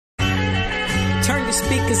your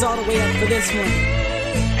speakers all the way up for this one.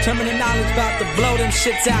 Terminal knowledge about to blow them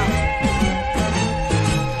shits out.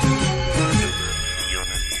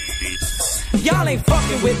 Y'all ain't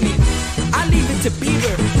fucking with me. I leave it to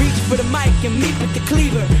Beaver. Reach for the mic and meet with the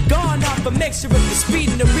cleaver. Gone off a mixture of the speed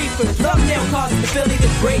and the reaper. Thumbnail causing the Philly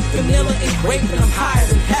to break. Vanilla and grape and I'm higher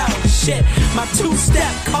than hell. Shit, my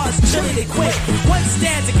two-step caused chili to quit. One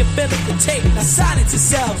stanza can fill up the tape. Now silence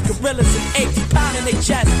yourselves. Gorillas and apes pounding their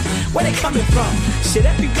chest. Where they coming from? Shit,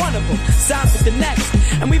 every one of them sounds with the next.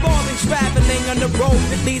 And we've all been traveling on the road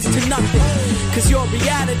that leads to nothing. Cause your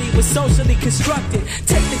reality was socially constructed.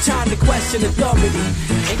 Take the time to question authority.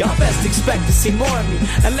 And y'all best expect to see more of me.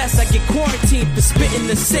 Unless I get quarantined for spitting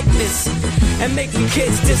the sickness and making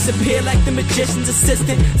kids disappear like the magician's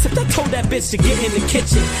assistant. Except I told that bitch to get in the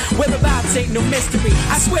kitchen. Whereabouts ain't no mystery.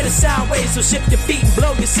 I swear the sound waves will shift your feet and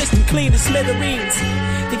blow your system clean to smithereens.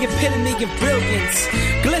 The epitome of brilliance,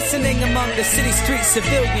 glistening among the city street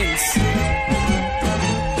civilians.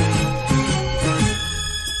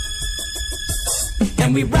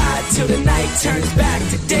 And we ride till the night turns back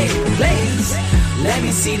to day blaze. Let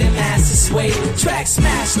me see them asses sway. Track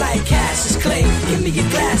smash like Cassius clay. Give me your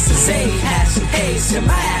glasses, say hash and haze till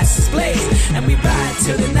my ass is blaze. And we ride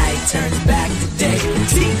till the night turns back to day.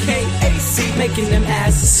 TKAC making them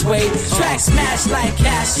asses sway. Track smash like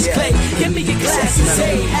Cassius clay. Give me your glasses,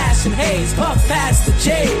 say hash and haze. Puff past the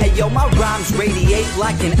J. Hey yo, my rhymes radiate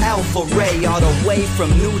like an alpha ray. All the way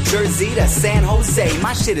from New Jersey to San Jose.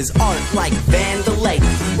 My shit is art like Vandalay.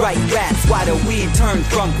 Write raps while the weed turned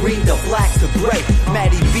from green to black to gray.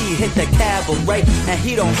 Matty B hit the cabaret and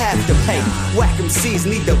he don't have to pay. Whack MCs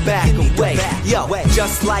need to back away. Yo,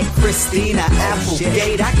 just like Christina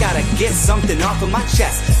Applegate, I gotta get something off of my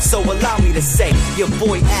chest. So allow me to say, your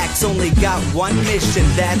boy Axe only got one mission.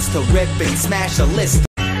 That's to rip and smash a list.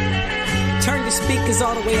 Turn your speakers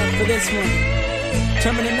all the way up for this one.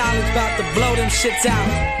 Terminal knowledge about to blow them shits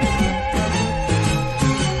out.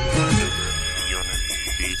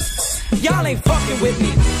 Y'all ain't fucking with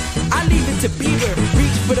me. I leave it to Beaver.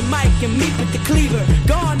 Reach for the mic and meet with the cleaver.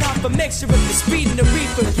 Gone off a mixture of the speed and the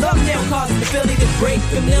reaper. Thumbnail causing the Philly to break.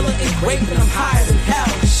 Vanilla and grape and I'm higher than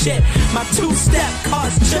hell. Shit, my two-step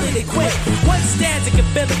caused chili to quit. One stanza can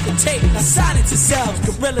fill up the tape. Now silence yourselves.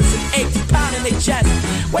 Gorillas and apes pounding their chest.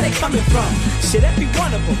 Where they coming from? Shit, every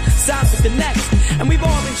one of them sounds with the next. And we've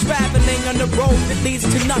all been traveling on the road that leads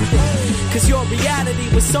to nothing. Cause your reality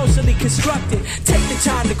was socially constructed. Take the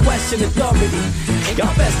time to question authority. And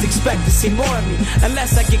y'all best expect to see more of me.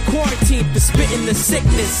 Unless I get quarantined for spitting the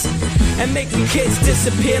sickness and making kids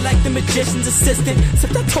disappear like the magician's assistant.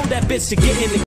 Except I told that bitch to get in the